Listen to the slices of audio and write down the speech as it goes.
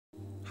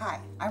Hi,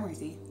 I'm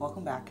Ruthie.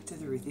 Welcome back to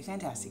the Ruthie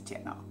Fantastic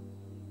channel.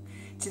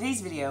 Today's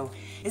video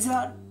is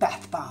about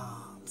bath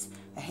bombs.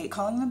 I hate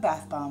calling them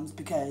bath bombs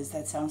because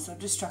that sounds so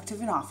destructive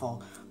and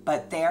awful,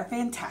 but they are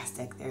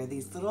fantastic. They're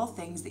these little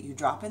things that you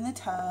drop in the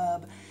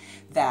tub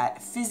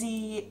that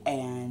fizzy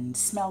and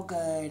smell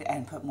good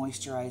and put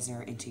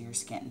moisturizer into your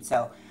skin.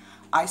 So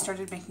I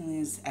started making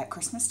these at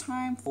Christmas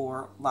time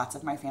for lots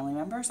of my family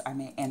members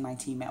and my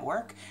team at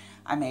work.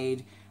 I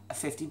made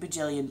 50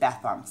 bajillion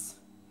bath bombs.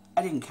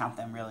 I didn't count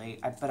them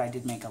really, but I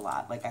did make a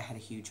lot. Like I had a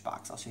huge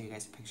box. I'll show you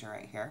guys a picture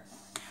right here.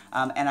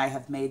 And I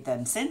have made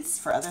them since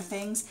for other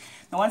things.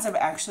 The ones I'm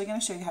actually going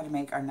to show you how to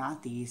make are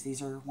not these.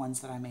 These are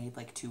ones that I made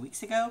like 2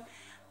 weeks ago.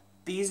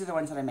 These are the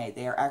ones that I made.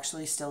 They are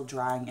actually still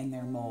drying in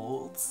their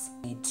molds.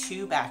 I made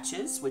 2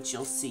 batches, which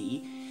you'll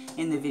see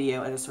in the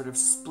video at a sort of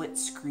split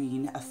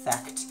screen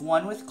effect.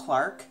 One with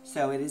Clark,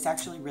 so it is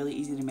actually really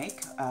easy to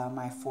make.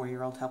 My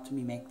 4-year-old helped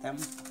me make them.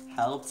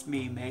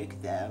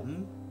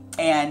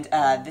 And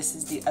this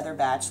is the other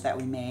batch that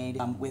we made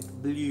with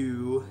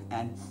blue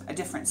and a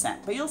different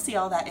scent. But you'll see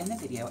all that in the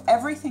video.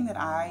 Everything that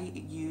I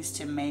use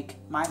to make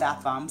my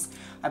bath bombs,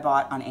 I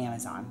bought on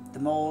Amazon. The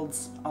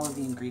molds, all of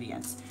the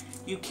ingredients.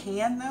 You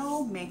can,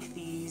 though, make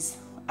these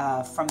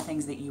from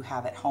things that you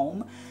have at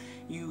home.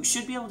 You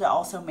should be able to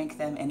also make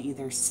them in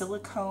either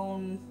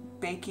silicone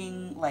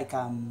baking, like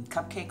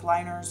cupcake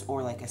liners,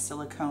 or like a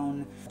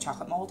silicone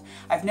chocolate mold.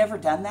 I've never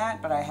done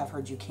that, but I have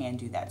heard you can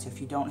do that. So if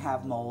you don't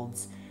have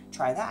molds,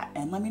 try that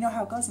and let me know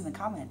how it goes in the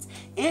comments.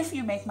 If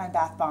you make my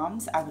bath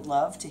bombs, I would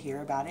love to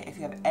hear about it. If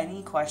you have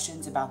any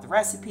questions about the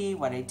recipe,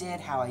 what I did,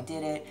 how I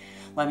did it,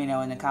 let me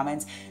know in the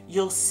comments.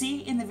 You'll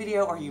see in the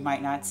video, or you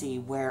might not see,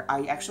 where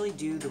I actually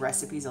do the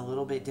recipes a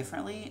little bit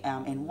differently.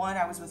 In one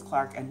I was with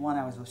Clark and one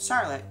I was with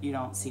Charlotte. You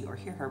don't see or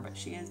hear her, but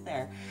she is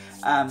there.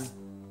 And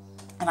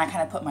I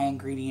kind of put my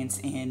ingredients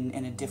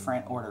in a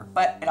different order,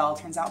 but it all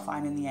turns out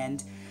fine in the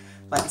end.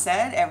 Like I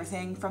said,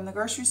 everything from the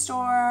grocery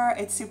store.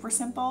 It's super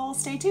simple.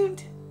 Stay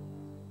tuned.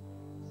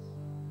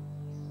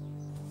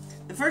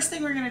 The first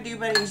thing we're going to do,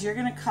 buddy, is you're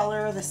going to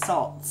color the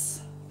salts.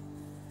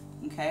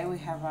 Okay, we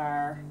have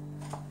our...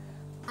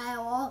 I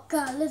will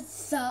color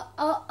salts.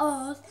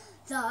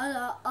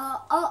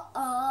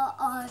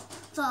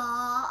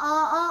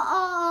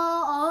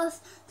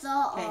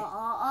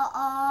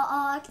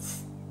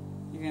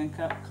 You're going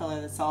to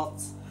color the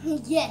salts?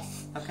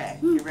 Yes. Okay,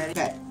 you ready?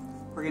 Okay.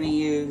 We're going to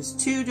use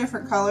 2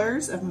 different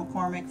colors of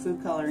McCormick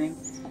food coloring,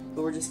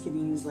 but we're just going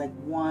to use like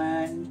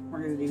one.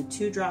 We're going to do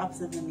 2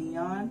 drops of the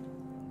neon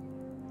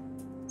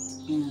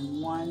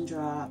and 1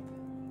 drop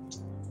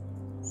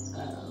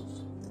of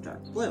the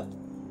dark blue.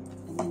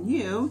 And then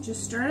you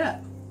just stir it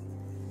up.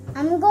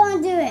 I'm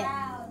going to do it.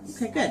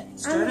 Okay, good.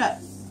 Stir it up.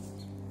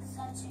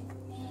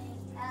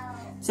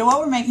 So what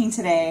we're making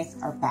today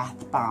are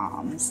bath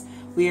bombs.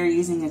 We are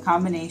using a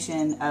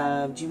combination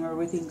of, do you remember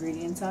what the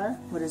ingredients are?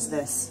 What is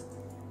this?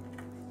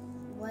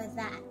 What is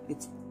that?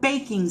 It's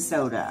baking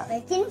soda.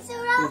 Baking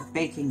soda? With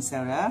baking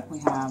soda, we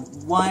have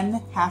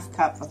 1/2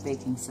 cup of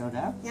baking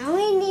soda. Now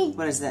we need...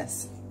 What is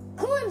this?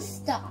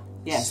 Cornstarch.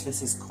 Yes,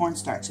 this is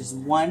cornstarch. This is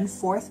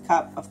 1/4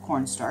 cup of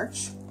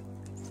cornstarch.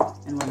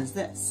 And what is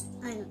this?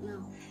 I don't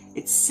know.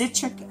 It's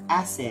citric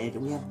acid.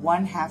 We have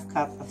 1/2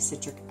 cup of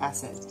citric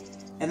acid.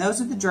 And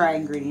those are the dry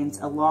ingredients,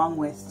 along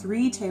with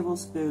 3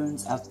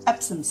 tablespoons of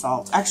Epsom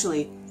salt.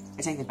 Actually,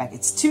 I take that back.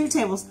 It's 2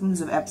 tablespoons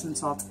of Epsom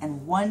salt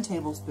and 1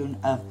 tablespoon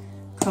of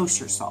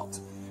kosher salt.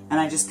 And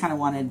I just kind of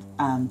wanted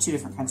 2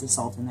 different kinds of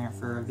salt in there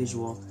for a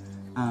visual.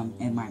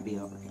 It might be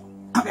overkill.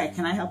 Okay,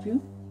 can I help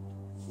you?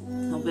 A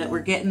little bit.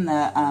 We're getting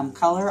the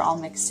color all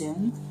mixed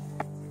in.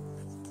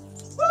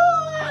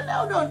 Oh,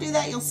 no, don't do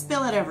that. You'll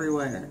spill it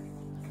everywhere.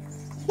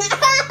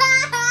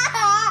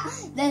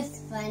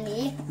 That's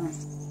funny.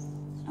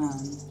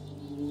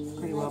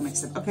 Pretty well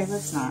mixed up. Okay,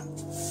 let's not.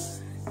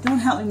 Don't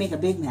help me make a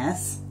big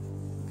mess.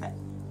 Okay,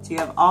 so you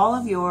have all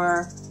of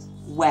your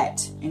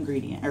wet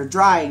ingredient, or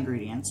dry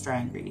ingredients,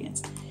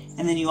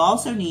 and then you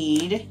also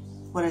need,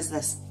 what is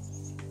this?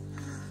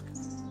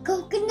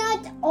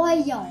 Coconut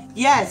oil.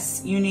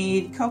 Yes, you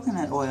need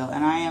coconut oil,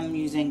 and I am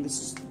using,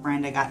 this is the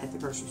brand I got at the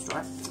grocery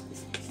store,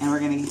 and we're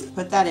going to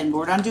put that in. But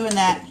we're not doing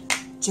that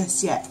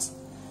just yet.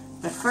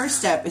 The first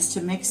step is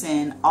to mix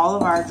in all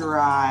of our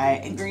dry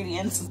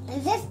ingredients.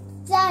 Is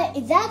that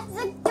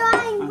the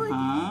dry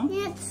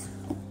ingredients?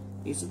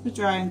 These are the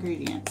dry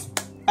ingredients.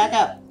 Back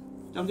up.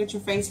 Don't get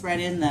your face right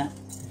in the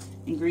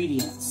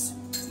ingredients.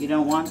 You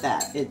don't want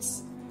that.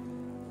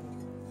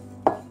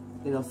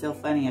 It'll feel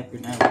funny up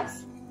your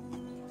nose.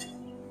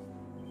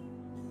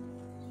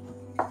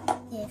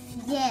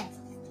 Yes.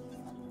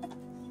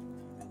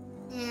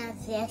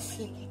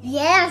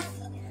 Yes.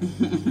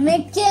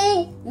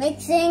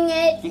 Mixing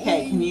it.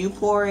 Okay, can you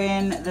pour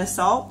in the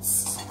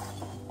salts?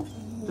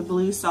 The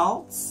blue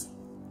salts?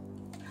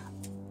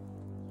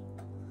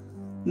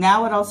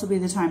 Now would also be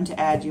the time to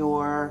add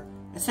your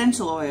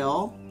essential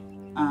oil.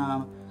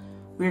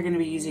 We're going to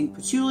be using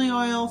patchouli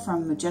oil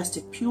from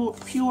Majestic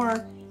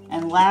Pure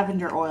and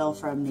lavender oil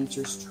from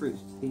Nature's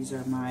Truth. These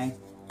are my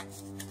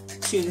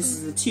 2. This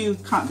is the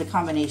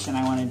combination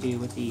I want to do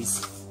with these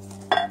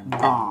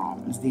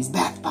bombs, these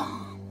bath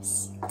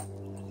bombs.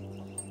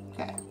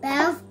 Okay.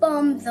 Bath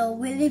bombs are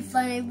really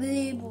fun. I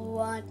really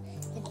want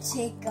to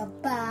take a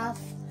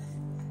bath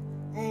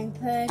and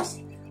put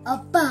a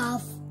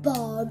bath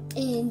bomb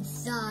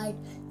inside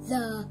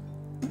the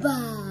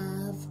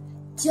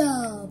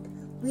bathtub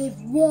with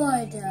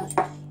water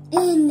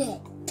in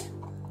it.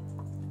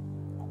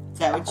 Is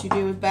that what you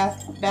do with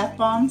bath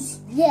bombs?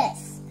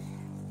 Yes.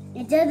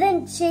 It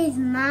doesn't change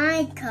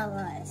my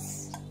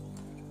colors.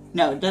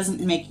 No, it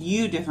doesn't make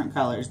you different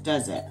colors,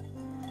 does it?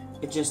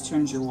 It just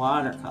turns your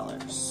water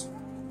colors.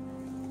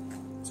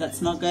 Does that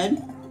smell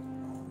good?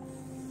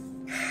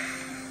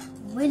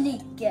 Really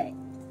good.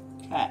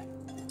 Okay.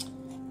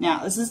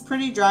 Now, this is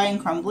pretty dry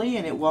and crumbly,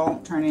 and it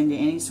won't turn into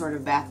any sort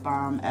of bath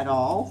bomb at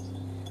all.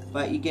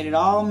 But you get it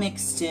all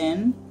mixed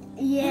in.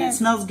 Yes. And it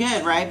smells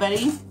good, right,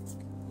 buddy?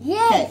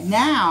 Yes. Okay,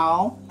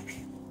 now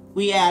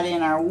we add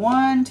in our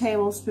 1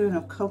 tablespoon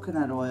of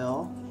coconut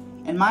oil.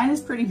 And mine is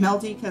pretty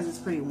melty because it's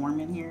pretty warm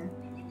in here.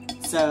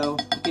 So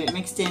you get it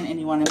mixed in, and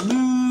you want to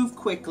move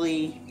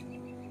quickly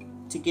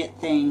to get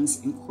things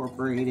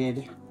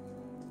incorporated.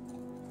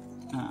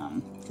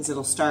 Because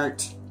it'll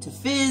start to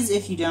fizz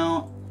if you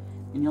don't.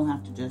 And you'll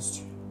have to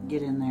just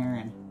get in there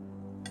and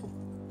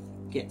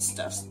get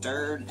stuff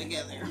stirred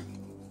together.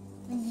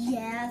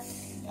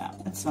 Yes. Yeah,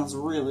 it smells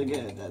really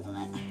good, doesn't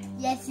it?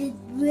 Yes, it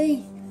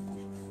really.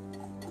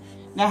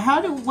 Now,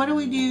 what do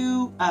we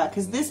do?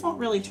 Because this won't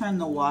really turn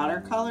the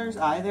watercolors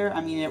either.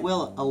 I mean, it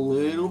will a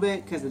little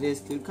bit because it is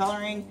food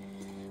coloring.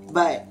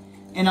 But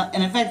in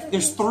effect,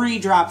 there's 3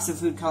 drops of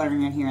food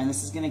coloring in here, and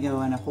this is going to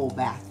go in a whole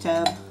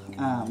bathtub.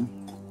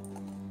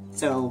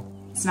 So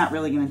it's not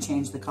really going to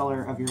change the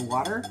color of your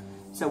water.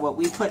 So what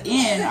we put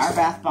in our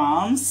bath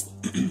bombs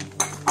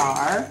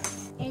are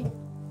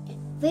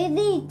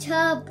fizzy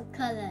tub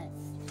colors.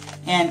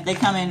 And they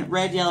come in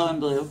red, yellow, and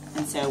blue.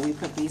 And so we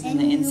put these in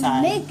the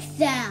inside. And mix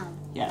them.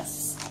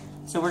 Yes.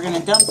 So we're going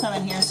to dump some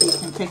in here so you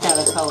can pick out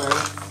a color.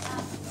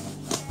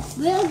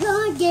 We're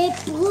going to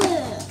get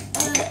blue.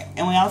 Okay.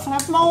 And we also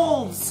have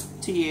molds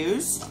to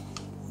use.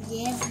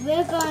 Yes,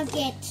 we're going to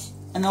get.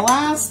 And the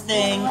last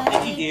thing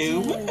that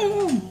you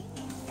do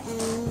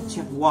is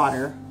you have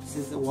water. This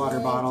is the water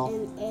bottle.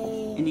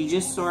 And you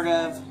just sort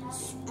of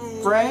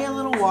spray a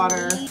little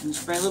water, and you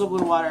spray a little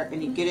blue water,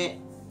 and you get it,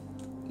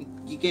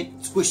 you get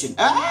squishing.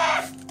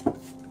 Ah!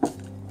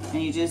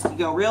 And you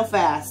go real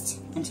fast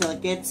until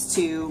it gets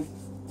to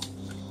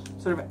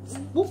sort of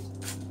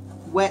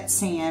wet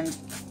sand.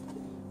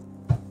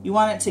 You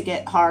want it to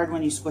get hard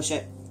when you squish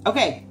it.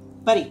 Okay,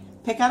 buddy,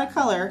 pick out a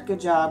color. Good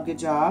job, good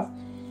job.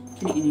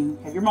 Can you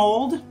have your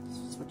mold? This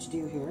is what you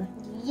do here.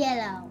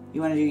 Yellow.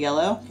 You want to do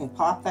yellow? Okay,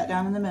 pop that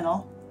down in the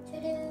middle.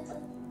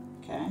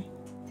 Okay.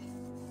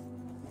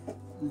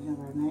 We have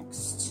our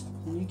next.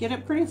 And you get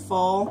it pretty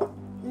full.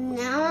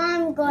 Now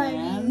I'm going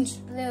to use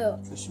blue.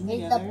 Push them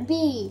It's together. a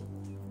B.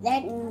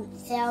 That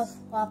sells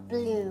for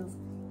blue.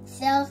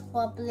 Sells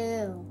for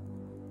blue.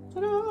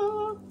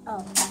 Ta-da!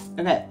 Oh.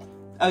 Okay.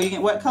 Oh,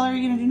 what color are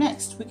you going to do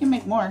next? We can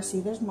make more. See,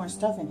 there's more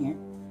stuff in here.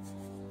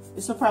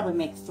 This will probably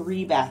make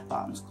 3 bath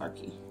bombs,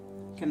 Clarky.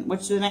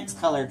 What's the next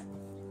color?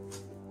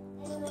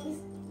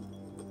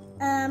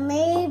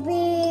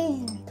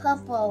 Maybe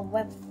purple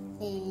with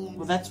the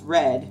Well, that's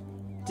red.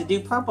 To do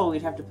purple,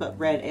 we'd have to put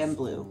red and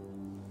blue.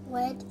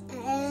 red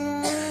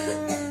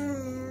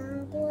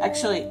and blue.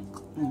 Actually,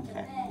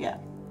 okay, yeah.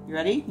 You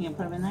ready? You can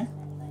put them in there?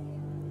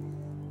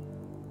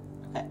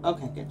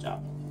 Okay, good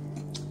job.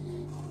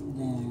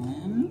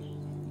 Then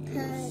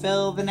you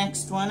fill the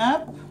next one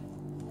up.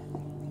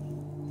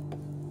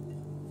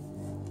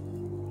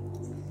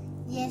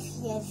 Yes,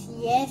 yes,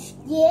 yes,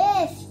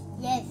 yes,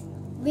 yes.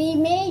 We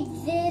made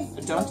this.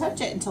 But don't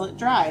touch it until it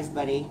dries,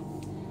 buddy.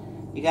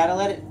 You gotta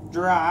let it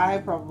dry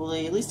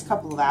probably at least a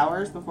couple of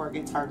hours before it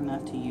gets hard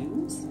enough to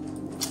use.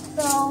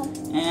 So.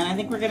 And I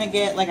think we're gonna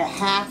get like a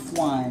half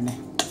one.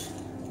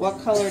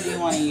 What color do you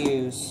want to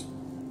use?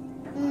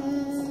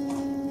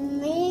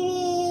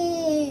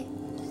 Maybe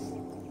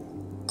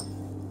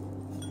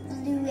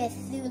blue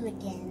azul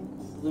again.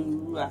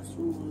 Blue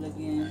azul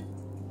again.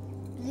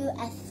 Blue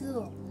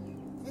azul.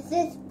 This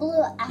is blue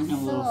azul. I have a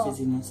little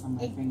fizziness on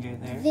my finger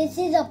there. This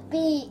is a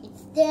B. It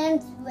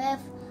stands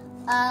with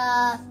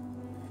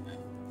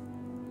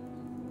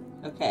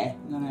Okay,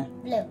 I'm gonna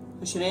blue.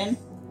 push it in.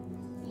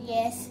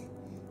 Yes.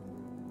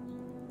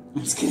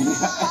 I'm just kidding.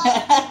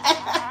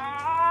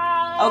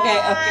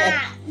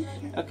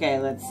 Okay,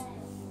 let's.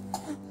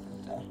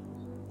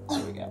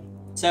 There we go.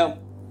 So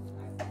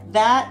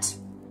that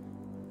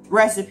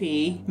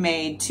recipe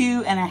made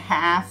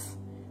 2.5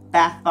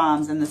 bath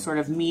bombs in the sort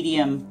of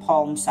medium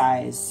palm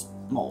size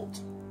mold.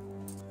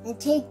 It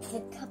takes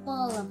a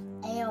couple of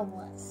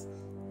hours.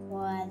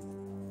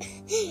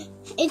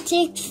 It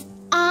takes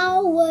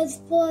hours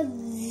for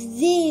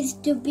these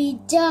to be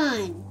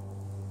done.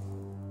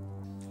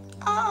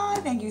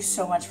 Thank you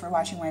so much for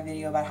watching my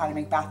video about how to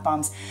make bath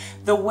bombs.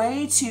 The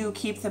way to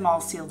keep them all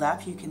sealed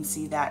up, you can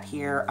see that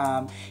here,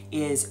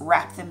 is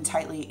wrap them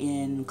tightly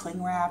in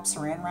cling wrap,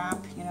 saran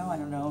wrap. You know, I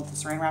don't know if the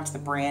saran wrap's the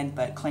brand,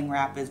 but cling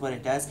wrap is what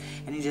it does.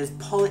 And you just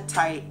pull it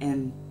tight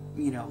and,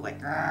 you know,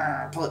 like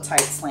pull it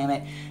tight, slam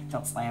it.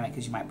 Don't slam it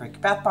because you might break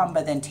your bath bomb,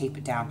 but then tape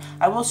it down.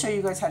 I will show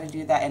you guys how to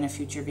do that in a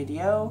future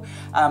video,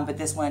 but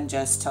this one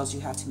just tells you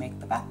how to make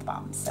the bath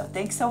bombs. So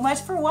thanks so much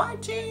for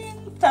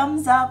watching.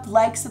 Thumbs up,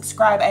 like,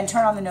 subscribe, and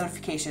turn on the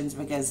notifications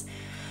because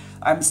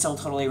I'm still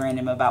totally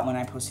random about when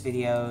I post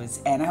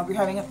videos. And I hope you're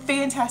having a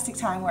fantastic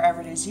time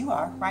wherever it is you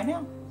are right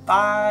now.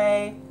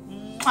 Bye.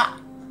 Mwah.